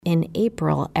In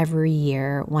April every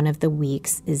year, one of the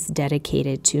weeks is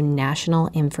dedicated to National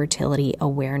Infertility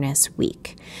Awareness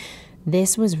Week.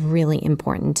 This was really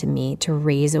important to me to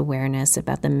raise awareness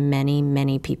about the many,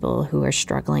 many people who are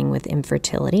struggling with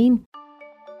infertility.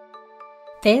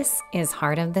 This is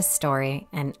Heart of the Story,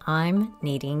 and I'm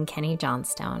Nadine Kenny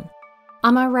Johnstone.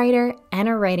 I'm a writer and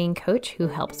a writing coach who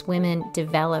helps women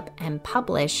develop and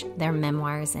publish their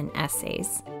memoirs and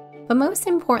essays. But most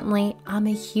importantly, I'm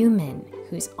a human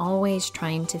who's always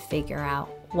trying to figure out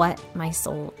what my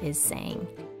soul is saying.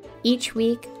 Each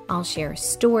week, I'll share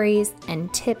stories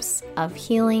and tips of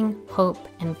healing, hope,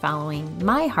 and following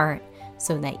my heart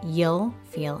so that you'll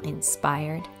feel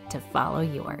inspired to follow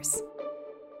yours.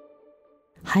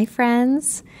 Hi,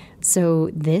 friends. So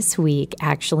this week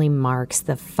actually marks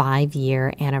the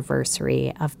 5-year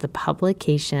anniversary of the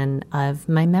publication of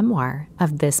my memoir,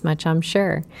 Of This Much I'm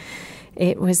Sure.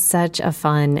 It was such a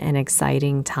fun and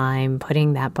exciting time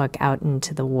putting that book out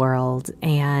into the world.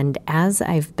 And as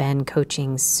I've been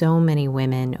coaching so many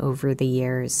women over the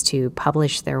years to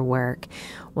publish their work,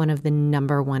 one of the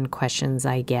number one questions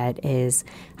I get is,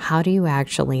 how do you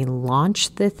actually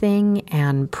launch the thing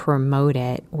and promote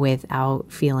it without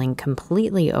feeling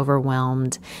completely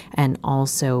overwhelmed and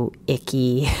also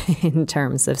icky in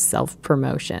terms of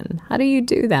self-promotion? How do you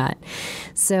do that?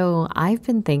 So I've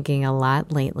been thinking a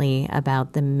lot lately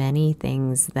about the many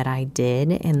things that I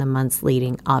did in the months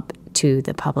leading up to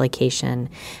the publication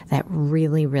that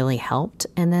really, really helped,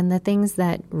 and then the things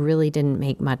that really didn't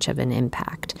make much of an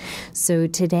impact. So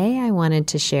today I wanted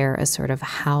to share a sort of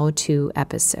how-to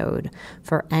episode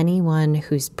for anyone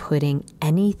who's putting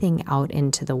anything out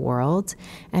into the world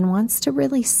and wants to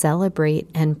really celebrate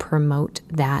and promote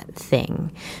that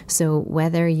thing. So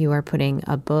whether you are putting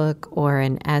a book or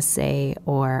an essay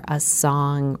or a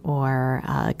song or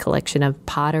a collection of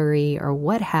pottery or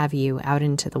what have you out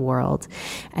into the world,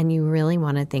 and you really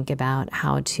want to think about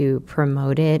how to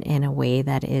promote it in a way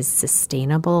that is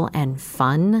sustainable and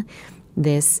fun,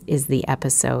 this is the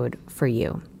episode for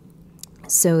you.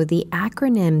 So the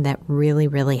acronym that really,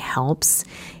 really helps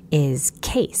is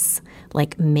CASE,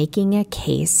 like making a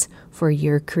case for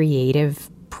your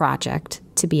creative project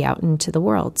to be out into the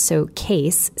world. So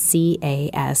CASE,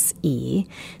 C-A-S-E,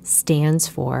 stands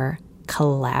for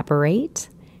collaborate,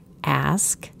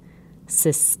 ask,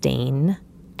 sustain,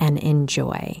 and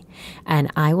enjoy.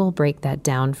 And I will break that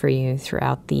down for you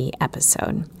throughout the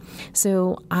episode.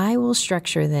 So I will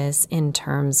structure this in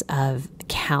terms of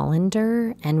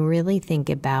calendar and really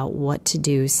think about what to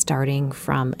do starting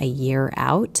from a year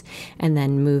out and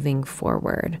then moving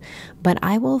forward. But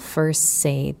I will first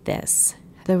say this.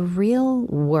 The real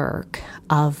work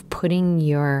of putting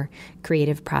your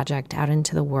creative project out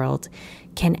into the world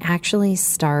can actually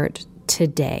start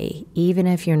today, even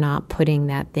if you're not putting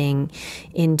that thing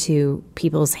into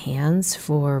people's hands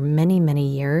for many, many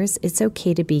years. It's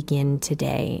okay to begin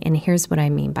today. And here's what I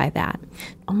mean by that.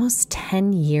 Almost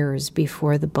 10 years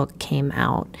before the book came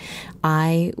out,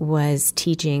 I was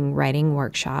teaching writing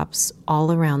workshops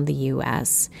all around the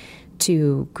U.S.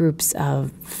 to groups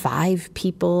of 5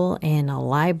 people in a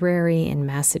library in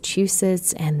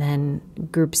Massachusetts, and then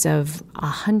groups of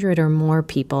 100 or more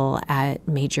people at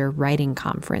major writing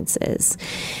conferences.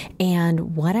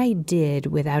 And what I did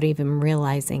without even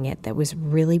realizing it that was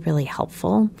really, really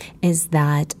helpful is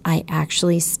that I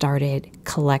actually started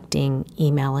collecting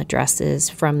email addresses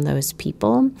from those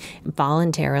people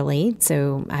voluntarily.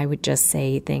 So I would just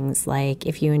say things like,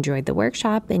 if you enjoyed the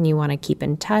workshop and you want to keep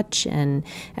in touch and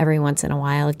every once in a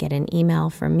while get an email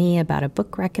from me about a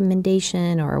book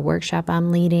recommendation or a workshop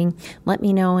I'm leading, let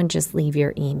me know and just leave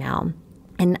your email.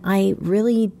 And I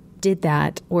really did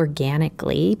that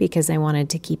organically because I wanted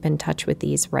to keep in touch with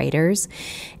these writers.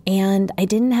 And I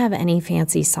didn't have any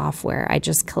fancy software. I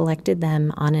just collected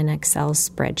them on an Excel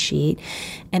spreadsheet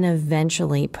and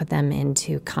eventually put them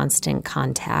into Constant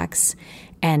Contacts.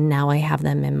 And now I have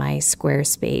them in my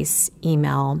Squarespace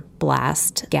email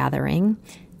blast gathering.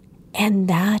 And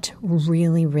that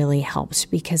really, really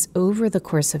helped because over the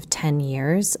course of 10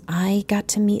 years, I got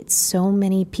to meet so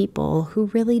many people who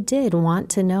really did want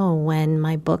to know when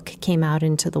my book came out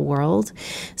into the world.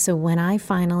 So when I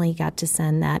finally got to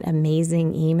send that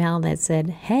amazing email that said,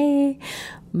 hey,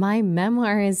 my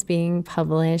memoir is being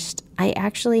published, I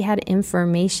actually had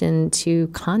information to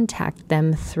contact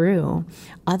them through.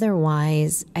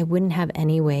 Otherwise, I wouldn't have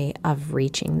any way of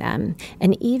reaching them.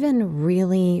 And even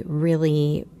really,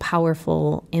 really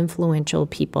powerful, influential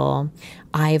people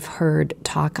I've heard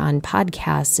talk on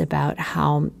podcasts about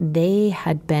how they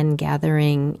had been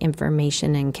gathering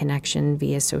information and connection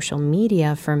via social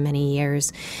media for many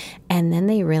years. And then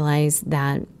they realized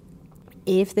that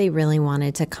if they really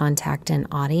wanted to contact an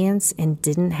audience and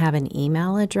didn't have an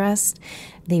email address,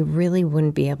 they really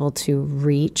wouldn't be able to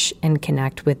reach and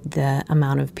connect with the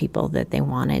amount of people that they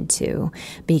wanted to,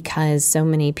 because so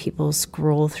many people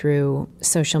scroll through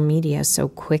social media so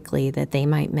quickly that they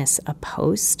might miss a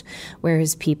post,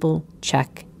 whereas people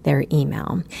check their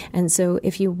email. And so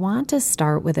if you want to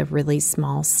start with a really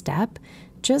small step,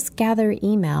 just gather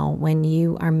email when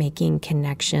you are making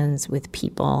connections with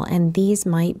people, and these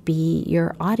might be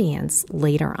your audience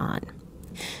later on.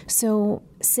 So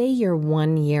say you're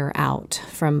 1 year out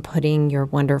from putting your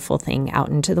wonderful thing out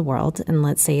into the world, and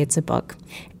let's say it's a book,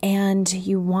 and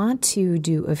you want to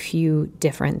do a few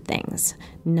different things.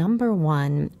 Number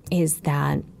one is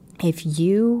that if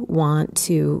you want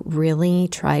to really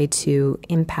try to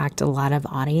impact a lot of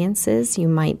audiences, you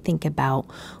might think about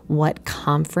what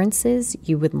conferences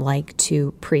you would like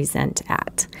to present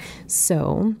at.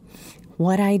 So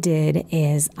what I did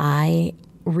is I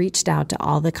reached out to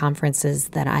all the conferences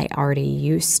that I already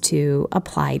used to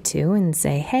apply to and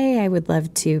say, hey, I would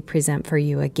love to present for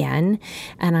you again.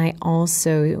 And I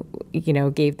also,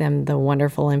 gave them the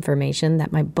wonderful information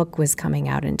that my book was coming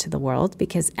out into the world,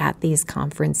 because at these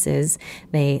conferences,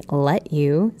 they let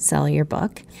you sell your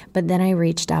book. But then I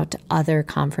reached out to other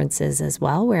conferences as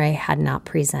well where I had not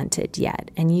presented yet.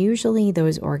 And usually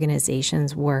those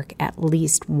organizations work at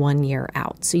least 1 year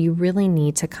out. So you really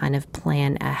need to kind of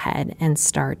plan ahead and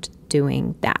start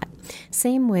doing that.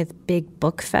 Same with big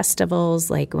book festivals,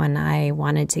 like when I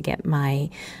wanted to get my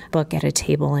book at a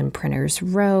table in Printers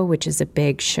Row, which is a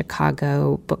big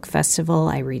Chicago book festival.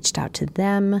 I reached out to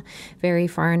them very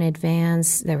far in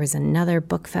advance. There was another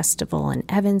book festival in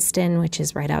Evanston, which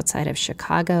is right outside of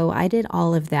Chicago. I did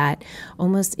all of that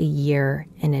almost a year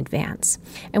in advance.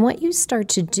 And what you start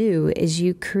to do is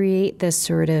you create this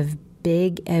sort of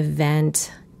big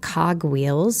event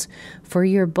cogwheels for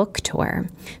your book tour.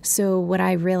 So what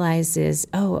I realized is,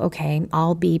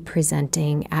 I'll be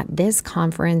presenting at this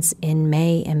conference in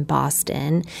May in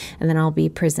Boston, and then I'll be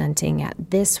presenting at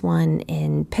this one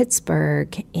in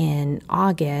Pittsburgh in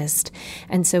August.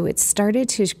 And so it started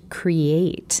to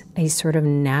create a sort of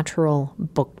natural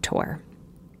book tour.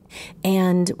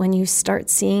 And when you start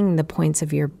seeing the points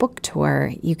of your book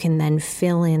tour, you can then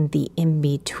fill in the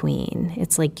in-between.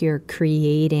 It's like you're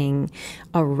creating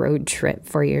a road trip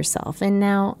for yourself. And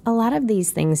now a lot of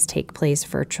these things take place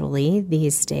virtually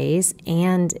these days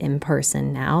and in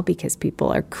person now, because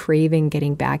people are craving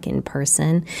getting back in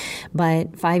person.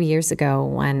 But 5 years ago,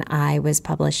 when I was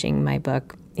publishing my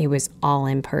book, it was all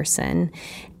in person.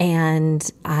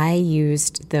 And I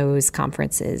used those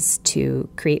conferences to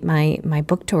create my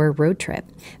book tour road trip.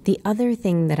 The other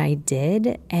thing that I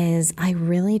did is I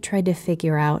really tried to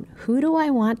figure out, who do I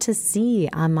want to see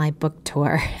on my book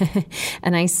tour?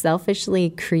 And I selfishly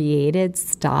created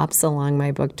stops along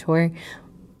my book tour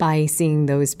by seeing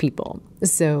those people.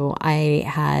 So I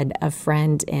had a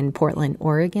friend in Portland,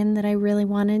 Oregon that I really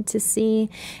wanted to see.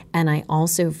 And I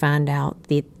also found out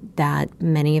that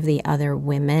many of the other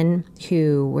women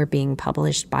who were being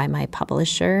published by my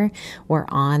publisher were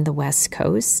on the West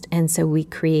Coast. And so we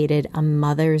created a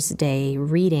Mother's Day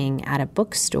reading at a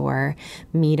bookstore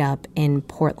meetup in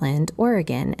Portland,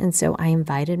 Oregon. And so I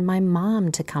invited my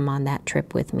mom to come on that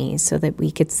trip with me so that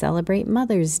we could celebrate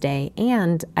Mother's Day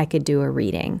and I could do a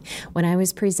reading. When I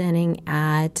was presenting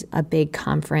at a big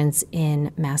conference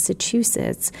in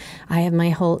Massachusetts, I have my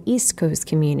whole East Coast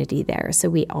community there. So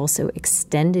we also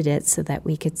extended it so that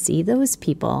we could see those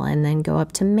people and then go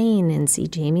up to Maine and see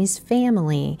Jamie's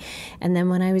family. And then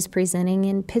when I was presenting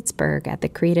in Pittsburgh at the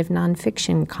Creative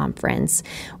Nonfiction Conference,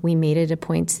 we made it a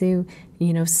point to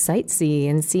sightsee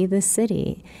and see the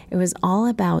city. It was all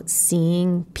about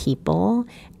seeing people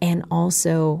and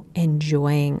also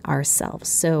enjoying ourselves.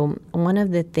 So one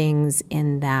of the things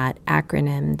in that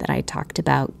acronym that I talked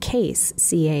about, CASE,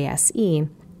 C-A-S-E,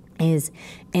 is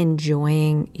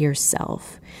enjoying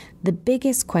yourself. The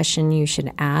biggest question you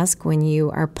should ask when you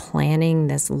are planning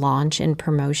this launch and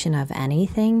promotion of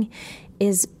anything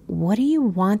is, what do you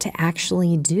want to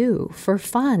actually do for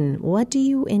fun? What do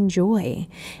you enjoy?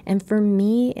 And for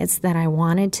me, it's that I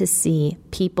wanted to see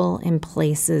people and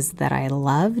places that I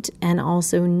loved and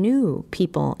also new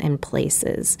people and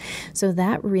places. So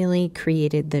that really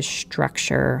created the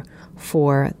structure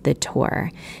for the tour.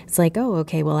 It's like,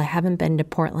 I haven't been to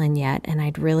Portland yet, and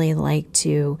I'd really like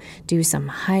to do some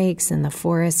hikes in the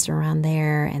forest around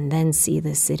there and then see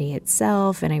the city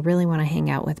itself. And I really want to hang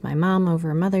out with my mom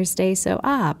over Mother's Day. So,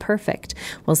 perfect.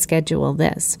 We'll schedule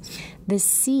this. The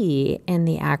C in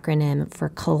the acronym for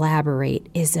collaborate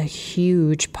is a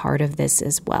huge part of this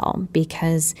as well,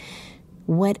 because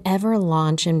Whatever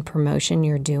launch and promotion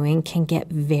you're doing can get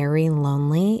very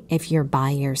lonely if you're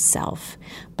by yourself.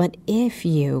 But if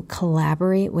you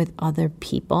collaborate with other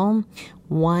people,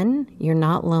 1, you're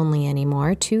not lonely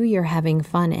anymore. 2, you're having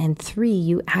fun. And 3,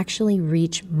 you actually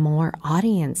reach more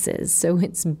audiences. So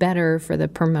it's better for the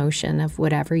promotion of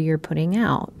whatever you're putting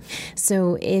out.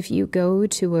 So if you go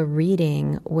to a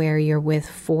reading where you're with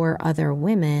 4 other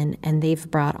women and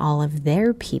they've brought all of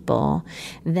their people,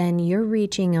 then you're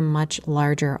reaching a much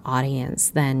larger audience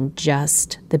than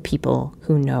just the people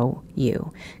who know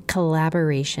you.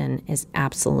 Collaboration is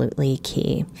absolutely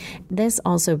key. This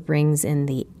also brings in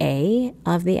the A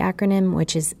of the acronym,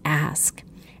 which is ask.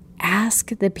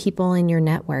 Ask the people in your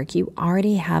network. You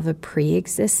already have a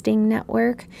pre-existing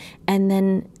network, and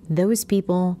then those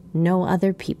people know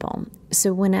other people.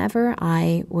 So whenever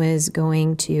I was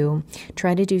going to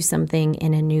try to do something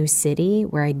in a new city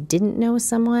where I didn't know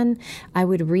someone, I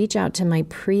would reach out to my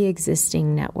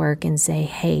pre-existing network and say,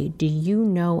 hey, do you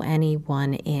know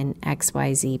anyone in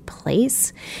XYZ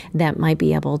place that might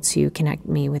be able to connect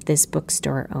me with this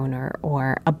bookstore owner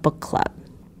or a book club?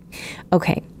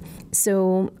 Okay.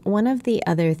 So one of the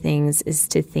other things is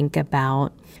to think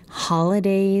about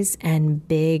holidays and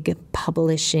big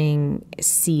publishing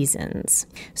seasons.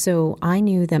 So I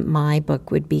knew that my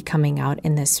book would be coming out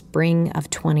in the spring of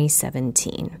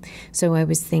 2017. So I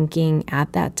was thinking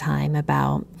at that time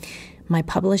about my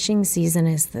publishing season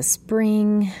is the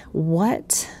spring.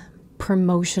 What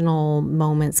promotional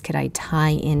moments could I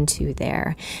tie into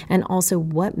there? And also,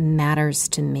 what matters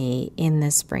to me in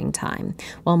the springtime?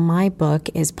 Well, my book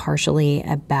is partially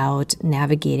about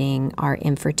navigating our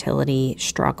infertility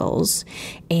struggles.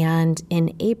 And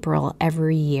in April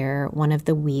every year, one of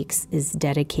the weeks is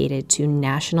dedicated to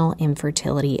National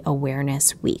Infertility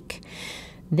Awareness Week.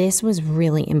 This was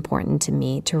really important to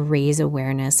me to raise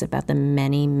awareness about the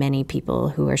many, many people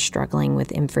who are struggling with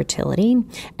infertility.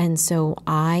 And so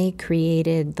I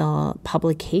created the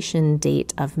publication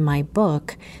date of my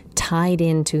book tied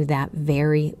into that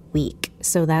very week.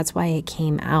 So that's why it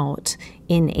came out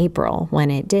in April when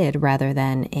it did, rather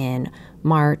than in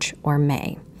March or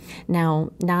May.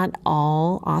 Now, not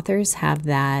all authors have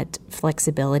that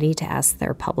flexibility to ask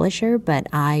their publisher, but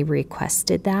I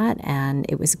requested that and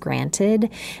it was granted.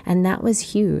 And that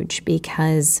was huge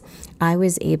because I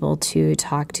was able to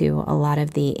talk to a lot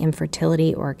of the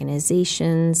infertility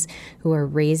organizations who are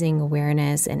raising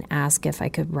awareness and ask if I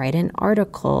could write an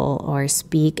article or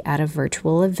speak at a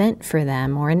virtual event for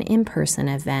them or an in-person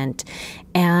event.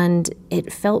 And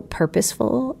it felt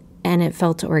purposeful. And it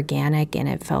felt organic and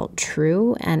it felt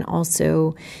true. And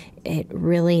also, it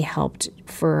really helped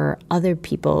for other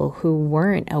people who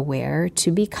weren't aware to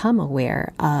become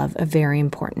aware of a very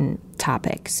important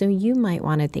topic. So you might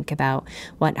want to think about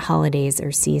what holidays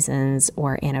or seasons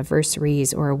or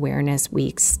anniversaries or awareness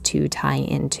weeks to tie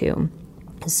into.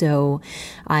 So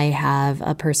I have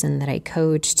a person that I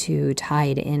coached who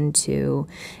tied into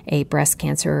a breast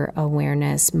cancer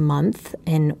awareness month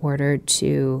in order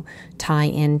to tie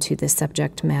into the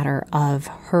subject matter of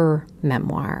her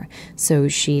memoir. So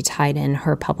she tied in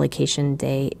her publication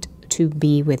date to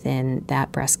be within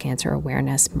that breast cancer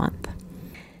awareness month.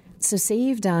 So say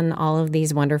you've done all of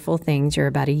these wonderful things, you're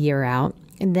about a year out,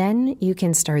 and then you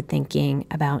can start thinking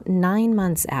about 9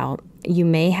 months out. You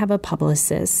may have a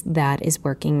publicist that is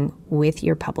working with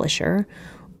your publisher,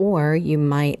 or you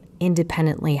might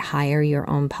independently hire your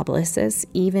own publicist.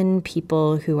 Even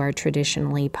people who are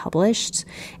traditionally published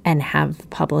and have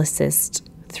publicists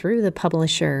through the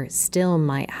publisher still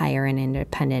might hire an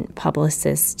independent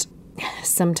publicist.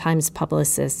 Sometimes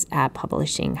publicists at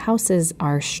publishing houses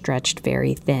are stretched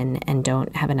very thin and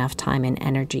don't have enough time and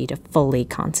energy to fully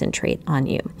concentrate on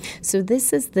you. So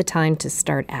this is the time to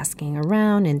start asking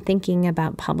around and thinking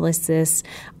about publicists.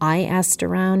 I asked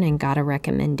around and got a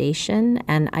recommendation,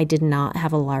 and I did not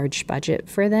have a large budget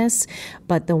for this,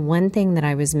 but the one thing that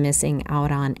I was missing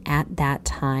out on at that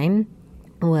time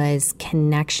was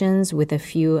connections with a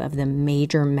few of the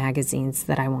major magazines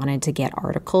that I wanted to get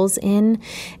articles in,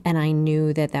 and I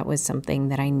knew that that was something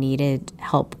that I needed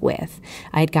help with.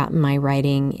 I had gotten my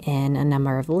writing in a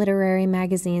number of literary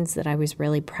magazines that I was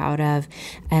really proud of,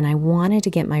 and I wanted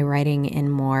to get my writing in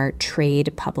more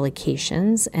trade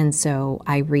publications, and so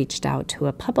I reached out to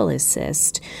a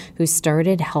publicist who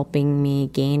started helping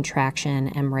me gain traction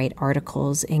and write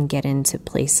articles and get into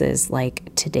places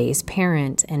like Today's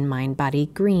Parent and Mind, Body,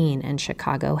 Green and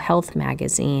Chicago Health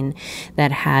Magazine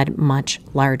that had much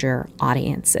larger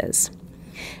audiences.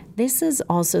 This is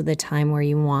also the time where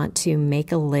you want to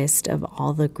make a list of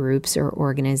all the groups or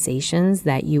organizations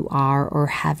that you are or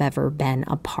have ever been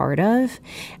a part of,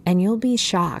 and you'll be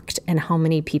shocked at how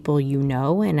many people you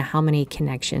know and how many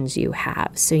connections you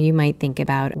have. So you might think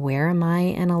about, where am I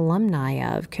an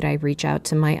alumni of? Could I reach out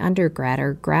to my undergrad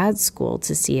or grad school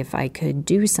to see if I could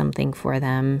do something for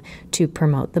them to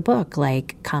promote the book,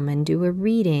 like come and do a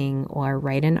reading or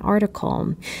write an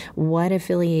article? What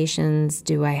affiliations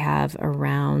do I have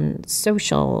around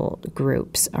social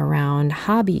groups, around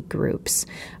hobby groups,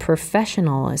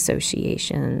 professional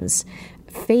associations,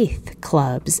 faith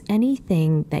clubs,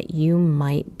 anything that you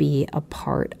might be a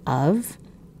part of,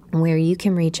 where you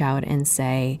can reach out and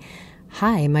say,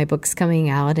 hi, my book's coming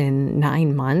out in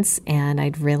 9 months, and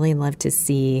I'd really love to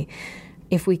see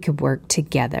if we could work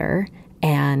together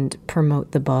and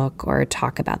promote the book or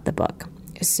talk about the book.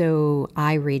 So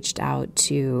I reached out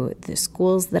to the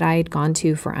schools that I had gone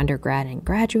to for undergrad and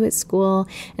graduate school.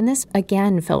 And this,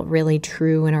 again, felt really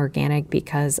true and organic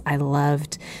because I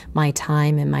loved my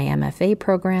time in my MFA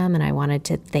program, and I wanted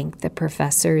to thank the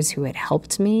professors who had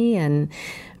helped me and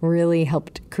really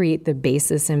helped create the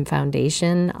basis and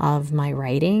foundation of my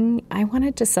writing. I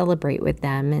wanted to celebrate with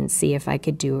them and see if I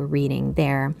could do a reading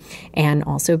there and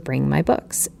also bring my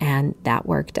books. And that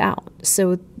worked out.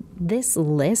 So this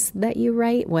list that you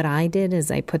write, what I did is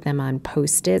I put them on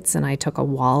Post-its, and I took a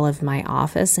wall of my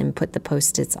office and put the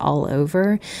Post-its all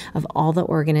over of all the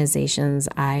organizations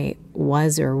I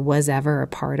was or was ever a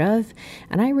part of.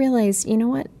 And I realized, you know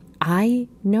what? I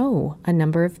know a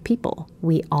number of people.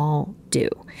 We all do.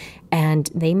 And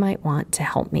they might want to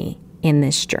help me in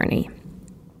this journey.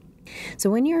 So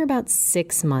when you're about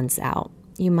 6 months out,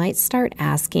 you might start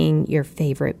asking your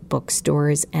favorite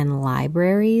bookstores and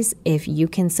libraries if you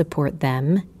can support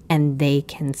them and they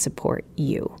can support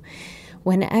you.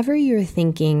 Whenever you're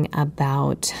thinking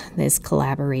about this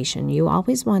collaboration, you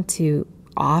always want to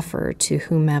offer to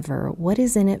whomever what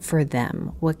is in it for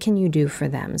them. What can you do for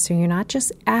them? So you're not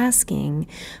just asking,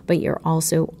 but you're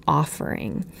also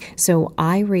offering. So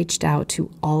I reached out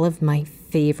to all of my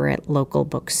favorite local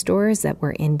bookstores that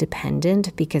were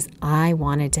independent because I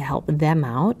wanted to help them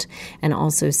out and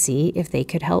also see if they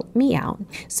could help me out.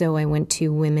 So I went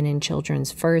to Women and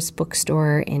Children's First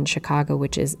bookstore in Chicago,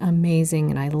 which is amazing,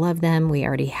 and I love them. We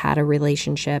already had a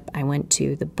relationship. I went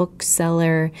to the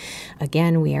Bookseller.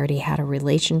 Again, we already had a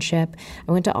relationship.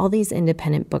 I went to all these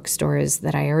independent bookstores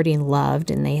that I already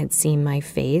loved, and they had seen my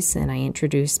face, and I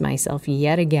introduced myself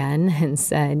yet again and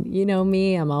said, you know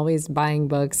me, I'm always buying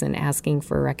books and asking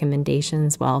for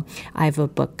recommendations. Well, I have a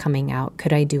book coming out.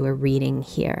 Could I do a reading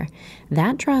here?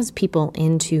 That draws people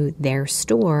into their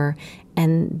store,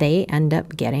 and they end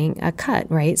up getting a cut,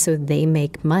 right? So they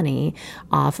make money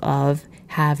off of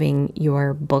having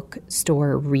your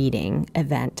bookstore reading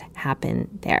event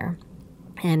happen there.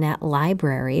 And at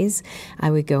libraries, I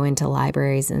would go into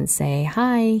libraries and say,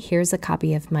 hi, here's a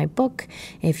copy of my book.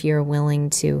 If you're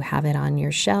willing to have it on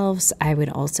your shelves, I would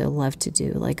also love to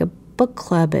do like a book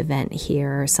club event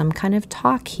here or some kind of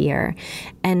talk here.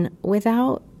 And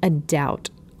without a doubt,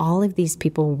 all of these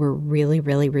people were really,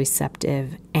 really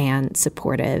receptive and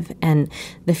supportive. And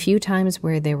the few times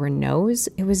where there were no's,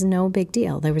 it was no big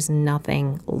deal. There was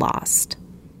nothing lost.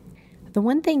 The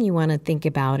one thing you want to think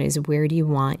about is, where do you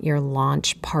want your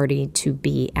launch party to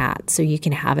be at? So you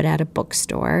can have it at a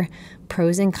bookstore.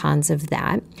 Pros and cons of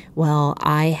that. Well,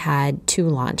 I had 2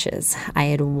 launches. I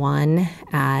had one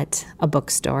at a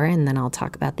bookstore, and then I'll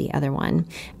talk about the other one.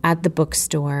 At the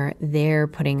bookstore, they're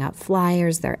putting up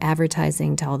flyers, they're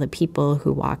advertising to all the people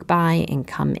who walk by and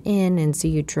come in, and so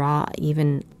you draw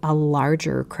even a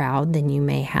larger crowd than you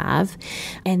may have.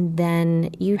 And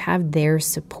then you have their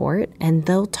support, and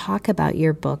they'll talk about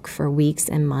your book for weeks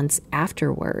and months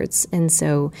afterwards. And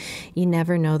so you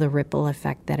never know the ripple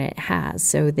effect that it has.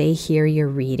 So they hear your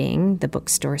reading, the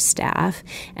bookstore staff,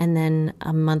 and then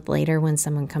a month later when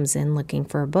someone comes in looking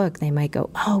for a book, they might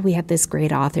go, oh, we have this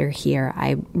great author here.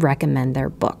 I recommend their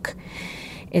book.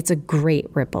 It's a great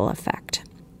ripple effect.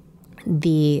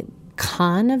 The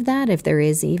con of that, if there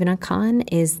is even a con,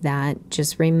 is that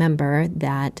just remember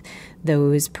that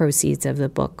those proceeds of the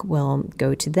book will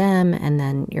go to them and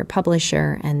then your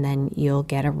publisher, and then you'll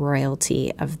get a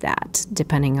royalty of that,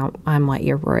 depending on what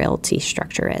your royalty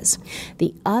structure is.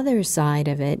 The other side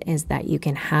of it is that you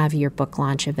can have your book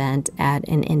launch event at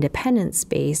an independent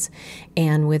space.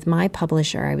 And with my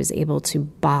publisher, I was able to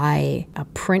buy a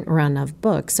print run of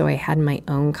books. So I had my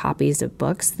own copies of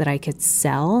books that I could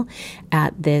sell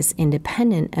at this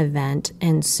independent event.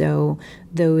 And so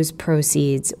those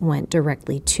proceeds went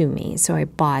directly to me. So I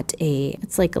bought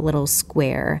it's like a little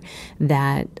square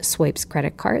that swipes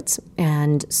credit cards.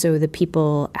 And so the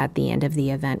people at the end of the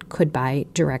event could buy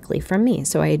directly from me.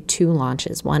 So I had 2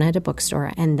 launches, one at a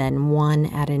bookstore and then one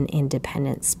at an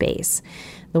independent space.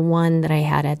 The one that I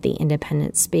had at the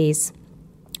independent space,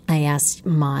 I asked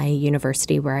my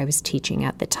university where I was teaching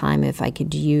at the time if I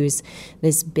could use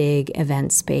this big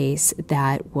event space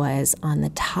that was on the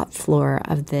top floor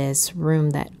of this room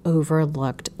that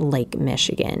overlooked Lake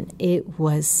Michigan. It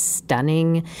was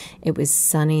stunning. It was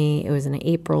sunny. It was an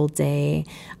April day.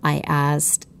 I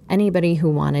asked anybody who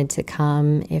wanted to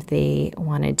come if they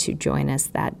wanted to join us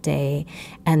that day.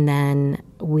 And then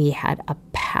we had a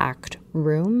packed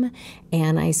room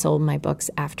and I sold my books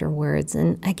afterwards.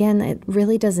 And again, it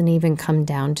really doesn't even come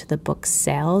down to the book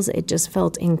sales. It just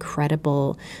felt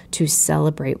incredible to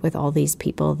celebrate with all these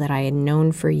people that I had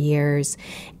known for years.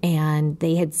 And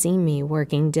they had seen me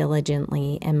working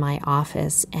diligently in my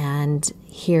office. And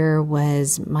here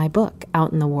was my book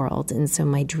out in the world. And so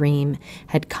my dream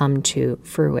had come to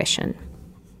fruition.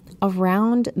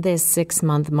 Around this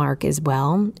 6-month mark as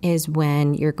well is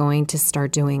when you're going to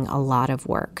start doing a lot of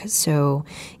work. So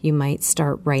you might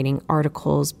start writing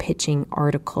articles, pitching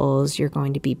articles. You're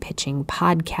going to be pitching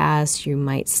podcasts. You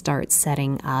might start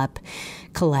setting up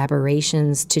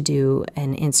collaborations to do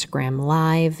an Instagram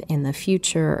Live in the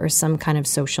future or some kind of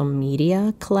social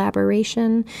media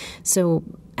collaboration. So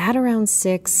at around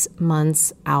 6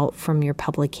 months out from your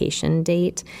publication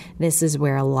date, this is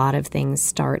where a lot of things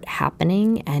start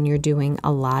happening and you're doing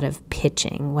a lot of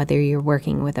pitching, whether you're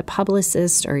working with a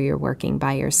publicist or you're working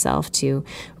by yourself to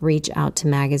reach out to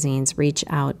magazines, reach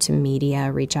out to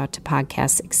media, reach out to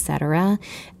podcasts, etc.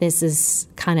 This is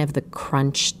kind of the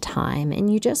crunch time.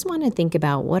 And you just want to think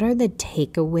about what are the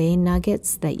takeaway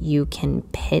nuggets that you can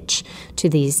pitch to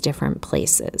these different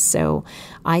places. So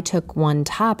I took one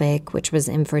topic, which was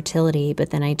infertility, but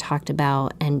then I talked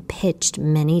about and pitched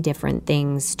many different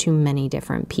things to many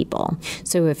different people.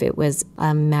 So if it was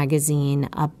a magazine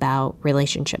about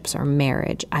relationships or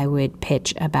marriage, I would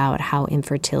pitch about how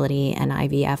infertility and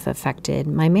IVF affected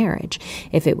my marriage.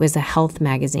 If it was a health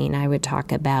magazine, I would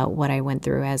talk about what I went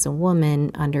through as a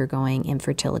woman undergoing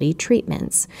infertility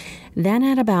treatments. Then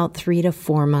at about 3 to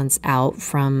 4 months out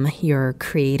from your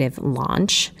creative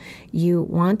launch, you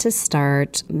want to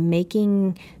start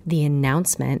making the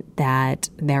announcement that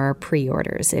there are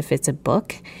pre-orders. If it's a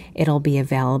book, it'll be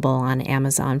available on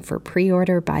Amazon for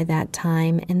pre-order by that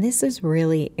time. And this is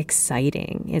really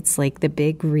exciting. It's like the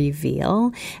big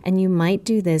reveal. And you might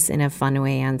do this in a fun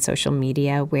way on social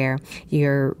media where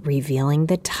you're revealing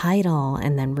the title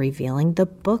and then revealing the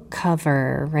book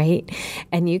cover, right?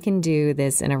 And you can do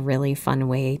this in a really fun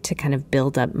way to kind of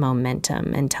build up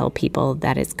momentum and tell people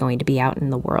that it's going to be out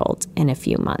in the world in a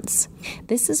few months.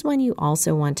 This is when you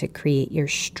also want to create your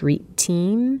street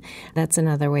team. That's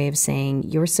another way of saying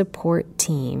your support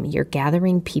team. You're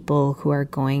gathering people who are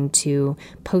going to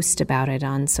post about it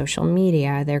on social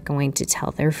media. They're going to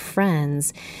tell their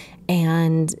friends,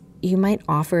 and you might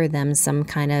offer them some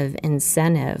kind of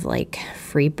incentive like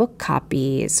free book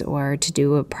copies or to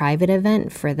do a private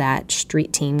event for that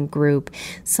street team group,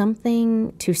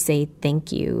 something to say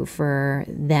thank you for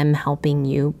them helping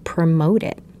you promote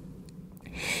it.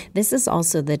 This is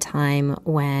also the time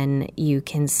when you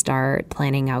can start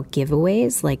planning out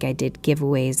giveaways, like I did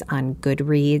giveaways on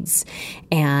Goodreads.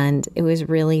 And it was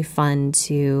really fun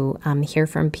to hear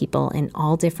from people in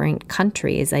all different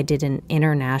countries. I did an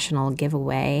international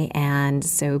giveaway. And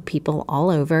so people all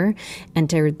over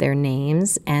entered their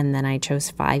names. And then I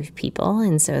chose 5 people.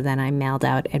 And so then I mailed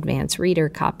out advanced reader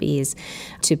copies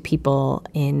to people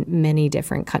in many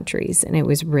different countries. And it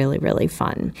was really, really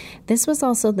fun. This was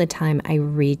also the time I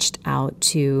reached out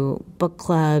to book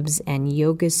clubs and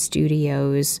yoga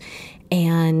studios.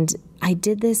 And I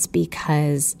did this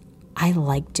because I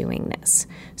like doing this.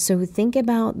 So think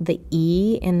about the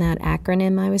E in that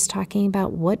acronym I was talking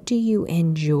about. What do you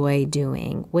enjoy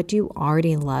doing? What do you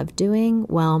already love doing?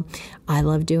 Well, I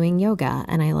love doing yoga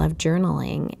and I love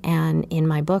journaling. And in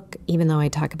my book, even though I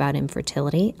talk about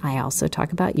infertility, I also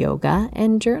talk about yoga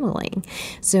and journaling.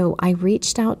 So I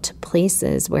reached out to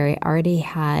places where I already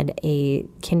had a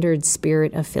kindred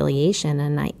spirit affiliation,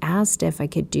 and I asked if I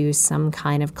could do some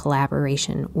kind of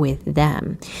collaboration with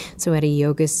them. So at a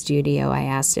yoga studio, I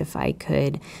asked if I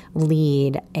could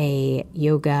lead a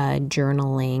yoga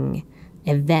journaling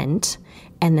event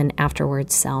and then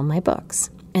afterwards sell my books.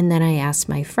 And then I asked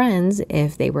my friends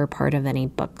if they were part of any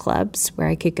book clubs where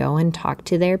I could go and talk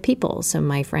to their people. So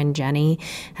my friend Jenny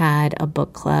had a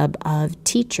book club of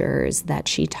teachers that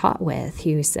she taught with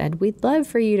who said, "We'd love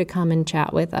for you to come and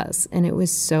chat with us." And it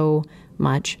was so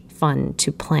much fun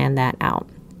to plan that out.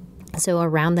 So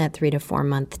around that 3 to 4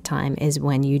 month time is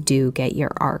when you do get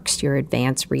your ARCs, your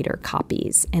advanced reader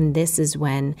copies. And this is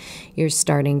when you're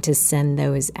starting to send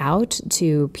those out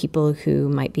to people who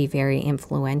might be very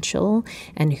influential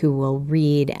and who will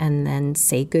read and then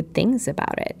say good things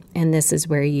about it. And this is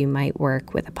where you might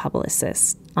work with a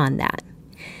publicist on that.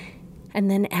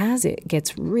 And then as it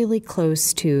gets really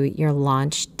close to your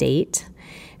launch date,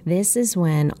 this is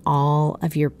when all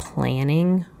of your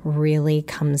planning really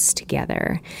comes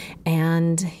together,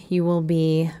 and you will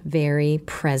be very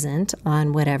present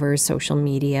on whatever social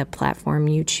media platform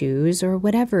you choose or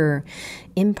whatever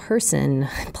in-person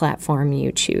platform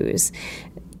you choose.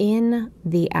 In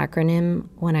the acronym,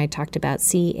 when I talked about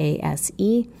CASE,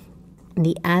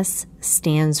 the S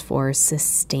stands for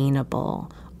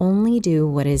sustainable. Only do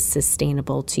what is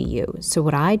sustainable to you. So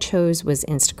what I chose was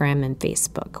Instagram and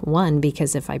Facebook. One,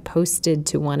 because if I posted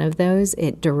to one of those,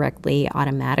 it directly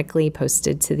automatically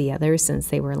posted to the other since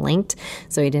they were linked.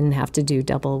 So I didn't have to do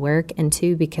double work. And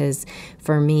two, because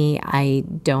for me, I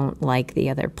don't like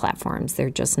the other platforms. They're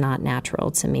just not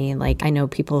natural to me. Like, I know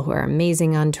people who are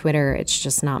amazing on Twitter. It's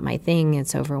just not my thing.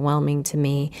 It's overwhelming to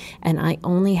me. And I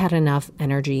only had enough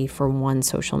energy for one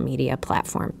social media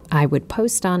platform. I would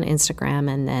post on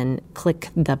Instagram and then click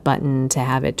the button to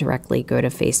have it directly go to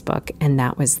Facebook, and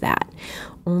that was that.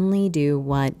 Only do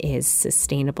what is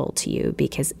sustainable to you,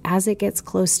 because as it gets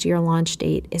close to your launch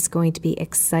date, it's going to be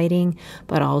exciting,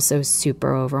 but also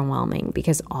super overwhelming,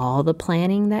 because all the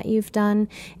planning that you've done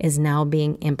is now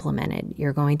being implemented.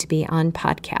 You're going to be on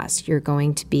podcasts. You're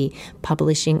going to be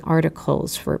publishing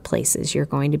articles for places. You're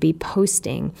going to be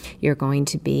posting. You're going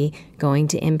to be going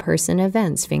to in-person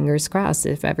events, fingers crossed,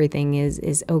 if everything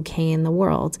is okay in the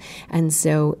world. And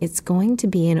so it's going to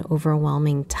be an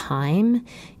overwhelming time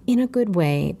in a good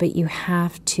way, but you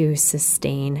have to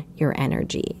sustain your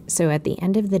energy. So at the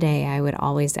end of the day, I would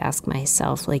always ask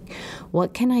myself, like,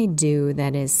 what can I do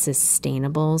that is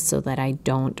sustainable so that I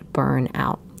don't burn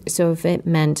out? So if it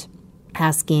meant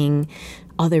asking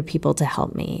other people to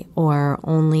help me, or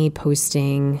only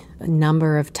posting a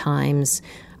number of times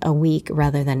a week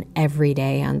rather than every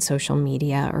day on social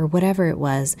media, or whatever it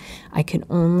was, I could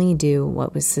only do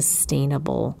what was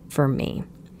sustainable for me.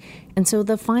 And so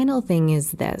the final thing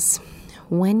is this: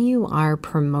 when you are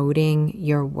promoting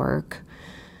your work,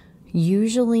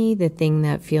 usually the thing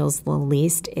that feels the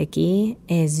least icky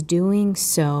is doing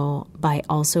so by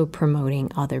also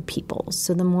promoting other people.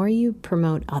 So the more you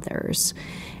promote others,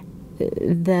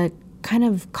 the kind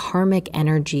of karmic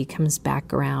energy comes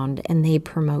back around and they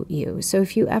promote you. So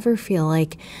if you ever feel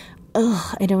like,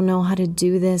 I don't know how to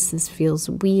do this. This feels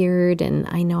weird. And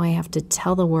I know I have to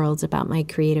tell the world about my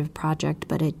creative project,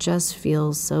 but it just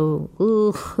feels so,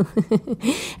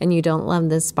 and you don't love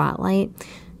the spotlight.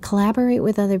 Collaborate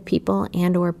with other people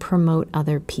and or promote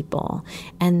other people.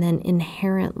 And then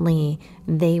inherently,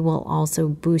 they will also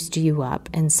boost you up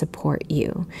and support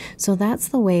you. So that's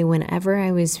the way whenever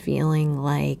I was feeling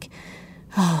like,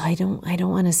 I don't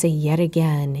want to say yet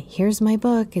again, here's my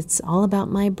book, it's all about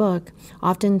my book.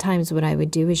 Oftentimes what I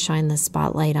would do is shine the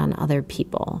spotlight on other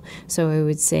people. So I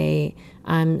would say,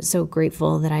 I'm so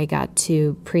grateful that I got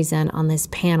to present on this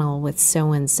panel with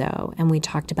so-and-so. And we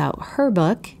talked about her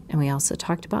book, and we also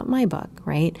talked about my book,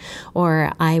 right?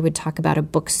 Or I would talk about a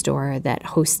bookstore that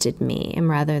hosted me. And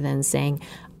rather than saying,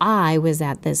 I was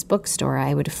at this bookstore,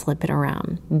 I would flip it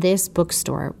around. This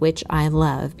bookstore, which I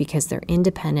love because they're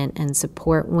independent and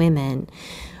support women,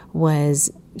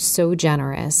 was so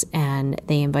generous, and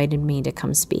they invited me to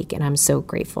come speak, and I'm so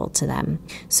grateful to them.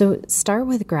 So start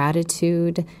with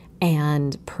gratitude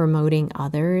and promoting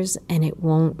others, and it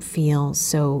won't feel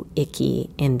so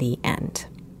icky in the end.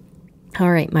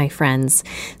 All right, my friends.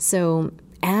 So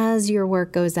as your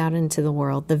work goes out into the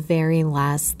world, the very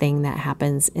last thing that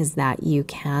happens is that you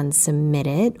can submit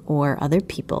it, or other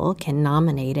people can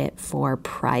nominate it for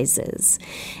prizes.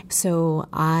 So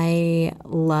I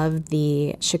love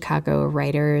the Chicago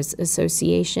Writers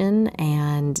Association,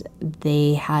 and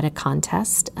they had a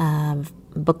contest of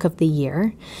Book of the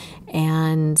Year,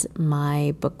 and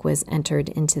my book was entered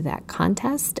into that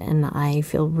contest, and I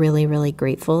feel really, really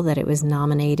grateful that it was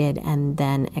nominated and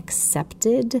then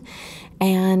accepted.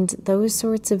 And those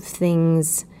sorts of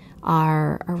things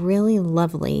are really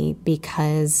lovely,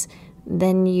 because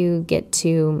then you get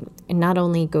to not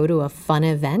only go to a fun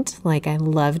event, like I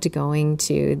loved going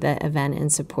to the event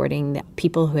and supporting the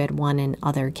people who had won in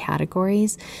other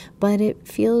categories, but it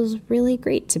feels really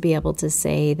great to be able to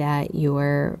say that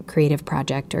your creative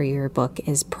project or your book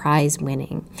is prize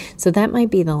winning. So that might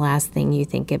be the last thing you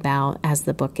think about as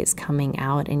the book is coming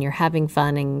out and you're having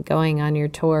fun and going on your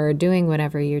tour, doing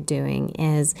whatever you're doing,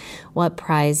 is what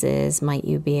prizes might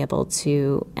you be able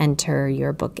to enter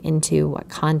your book into, what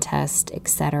contest,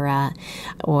 etc.,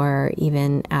 or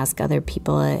even ask other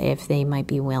people if they might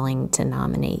be willing to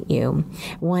nominate you.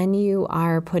 When you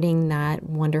are putting that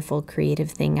wonderful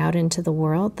creative thing out into the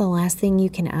world, the last thing you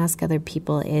can ask other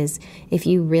people is, if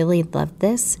you really love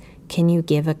this, can you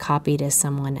give a copy to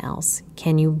someone else?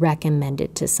 Can you recommend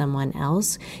it to someone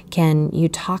else? Can you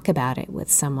talk about it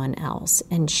with someone else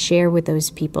and share with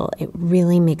those people? It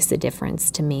really makes a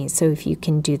difference to me. So if you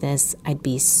can do this, I'd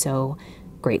be so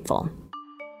grateful.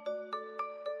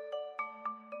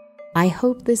 I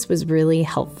hope this was really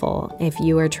helpful. If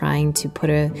you are trying to put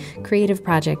a creative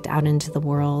project out into the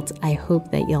world, I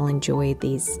hope that you'll enjoy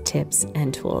these tips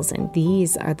and tools. And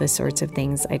these are the sorts of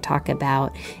things I talk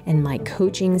about in my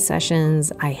coaching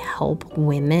sessions. I help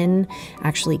women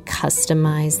actually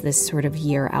customize this sort of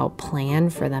year-out plan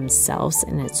for themselves,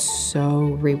 and it's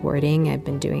so rewarding. I've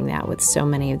been doing that with so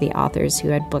many of the authors who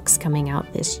had books coming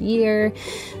out this year.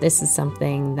 This is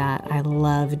something that I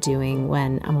love doing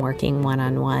when I'm working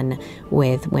one-on-one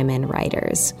with women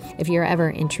writers. If you're ever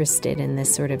interested in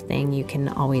this sort of thing, you can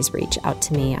always reach out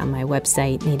to me on my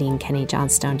website,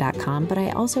 NadineKenneyJohnstone.com. But I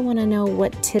also want to know,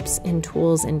 what tips and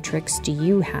tools and tricks do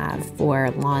you have for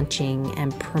launching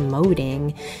and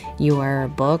promoting your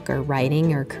book or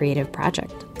writing or creative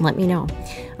project? Let me know.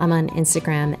 I'm on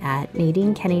Instagram at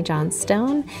Nadine Kenney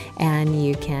Johnstone, and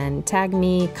you can tag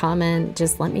me, comment,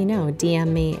 just let me know, DM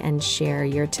me, and share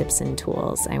your tips and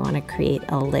tools. I want to create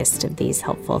a list of these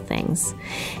helpful things.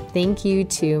 Thank you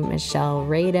to Michelle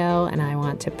Rado, and I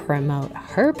want to promote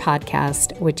her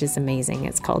podcast, which is amazing.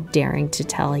 It's called Daring to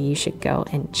Tell. You should go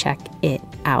and check it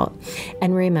out.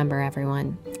 And remember,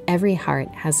 everyone, every heart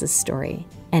has a story,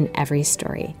 and every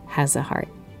story has a heart.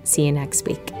 See you next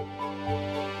week.